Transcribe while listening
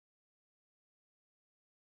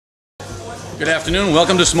Good afternoon,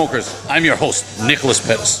 welcome to Smokers. I'm your host, Nicholas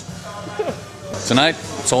Pettas. Tonight,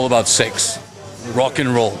 it's all about sex, rock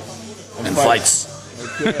and roll, and fights.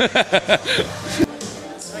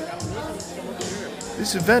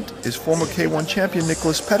 This event is former K1 champion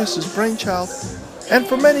Nicholas Pettas' brainchild, and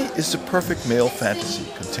for many is the perfect male fantasy,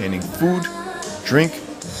 containing food, drink,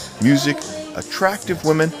 music, attractive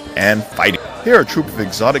women, and fighting. Here a troupe of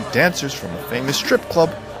exotic dancers from a famous strip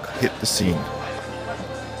club hit the scene.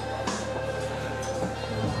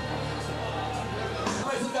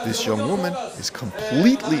 This young woman is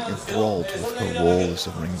completely enthralled with her role as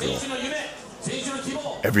a ring girl.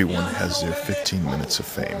 Everyone has their 15 minutes of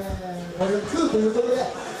fame.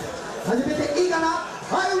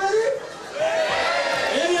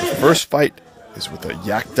 The first fight is with a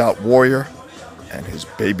yacked-out warrior and his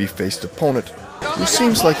baby-faced opponent, who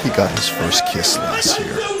seems like he got his first kiss last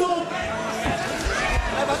year.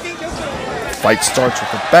 The fight starts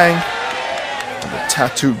with a bang, and the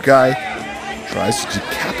tattooed guy tries to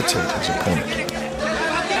decapitate his opponent.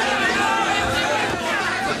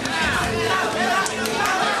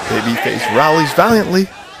 Babyface rallies valiantly,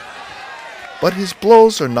 but his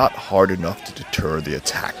blows are not hard enough to deter the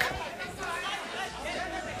attack.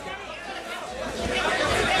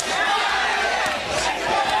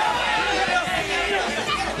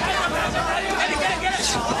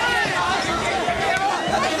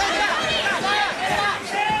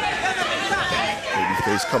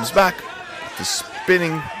 Babyface comes back with the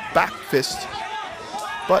spinning back fist,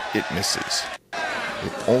 but it misses.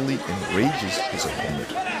 It only enrages his opponent.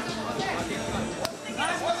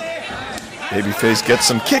 Babyface gets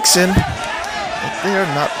some kicks in, but they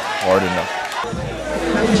are not hard enough.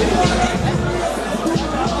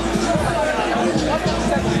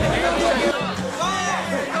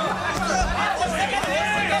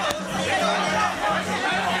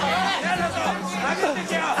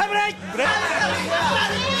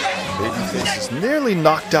 Babyface is nearly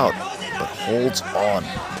knocked out, but holds on.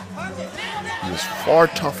 He is far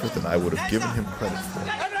tougher than I would have given him credit for.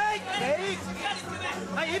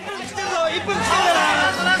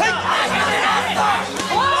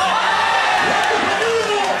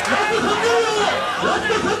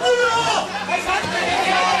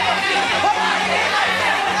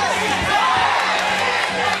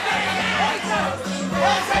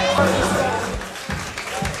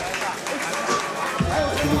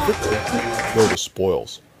 To the victor go the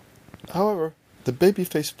spoils. However, the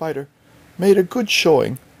babyface fighter made a good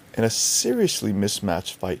showing in a seriously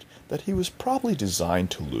mismatched fight that he was probably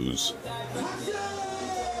designed to lose.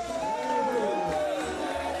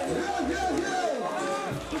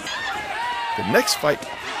 The next fight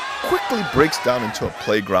quickly breaks down into a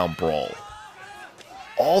playground brawl.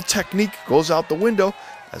 All technique goes out the window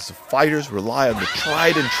as the fighters rely on the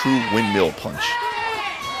tried and true windmill punch.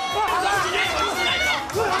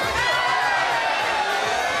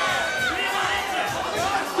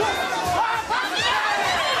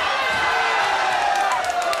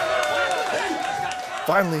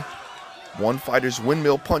 Finally, one fighter's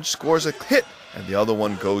windmill punch scores a hit and the other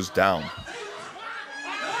one goes down.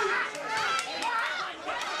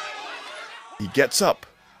 He gets up.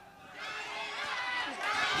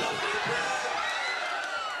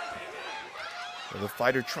 The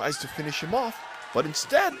fighter tries to finish him off, but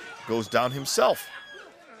instead goes down himself.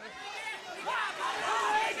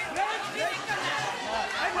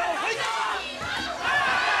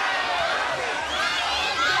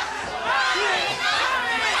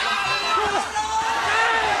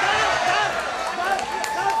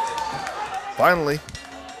 Finally,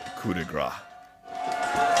 coup de grace.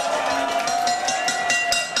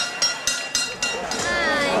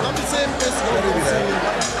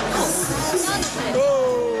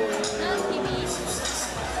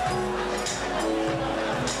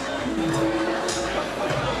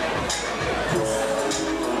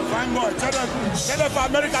 Tell them for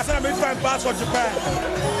America, say I'm find pass for Japan.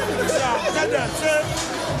 Tell them, say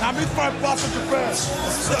I'm find pass for Japan.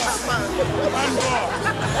 Thank God.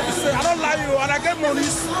 I don't lie you, and I get money.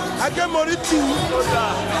 I get money too.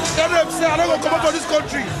 Tell them, say I don't go come out for this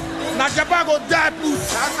country. Now Japan go die,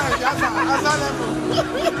 please.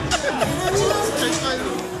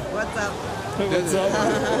 What's up? What's up?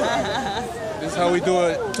 This is how we do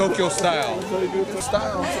it, Tokyo style.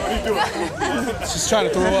 Style, how do you do it? She's trying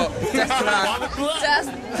to throw up. Just drunk. Just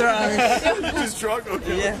drunk. Just drunk?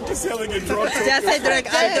 Okay. Yeah. Just yelling and drunk. Just say drunk.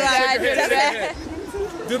 I'm drunk.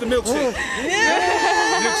 Do the milkshake.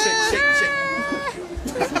 Yeah. Milkshake, shake.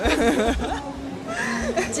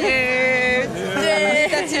 Cheers.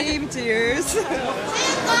 Yeah. The team, cheers.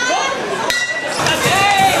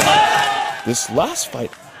 This last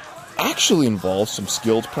fight actually involves some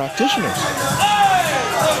skilled practitioners.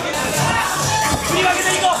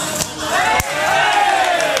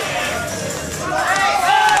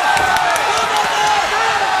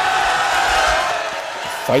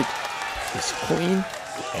 The fight is clean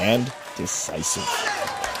and decisive.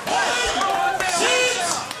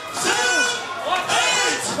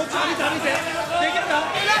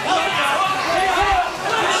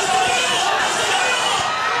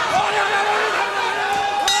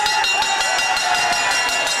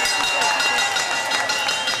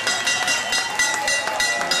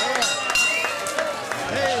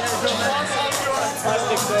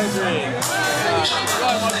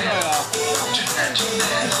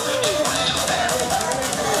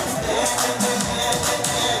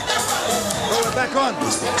 Back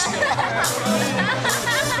on.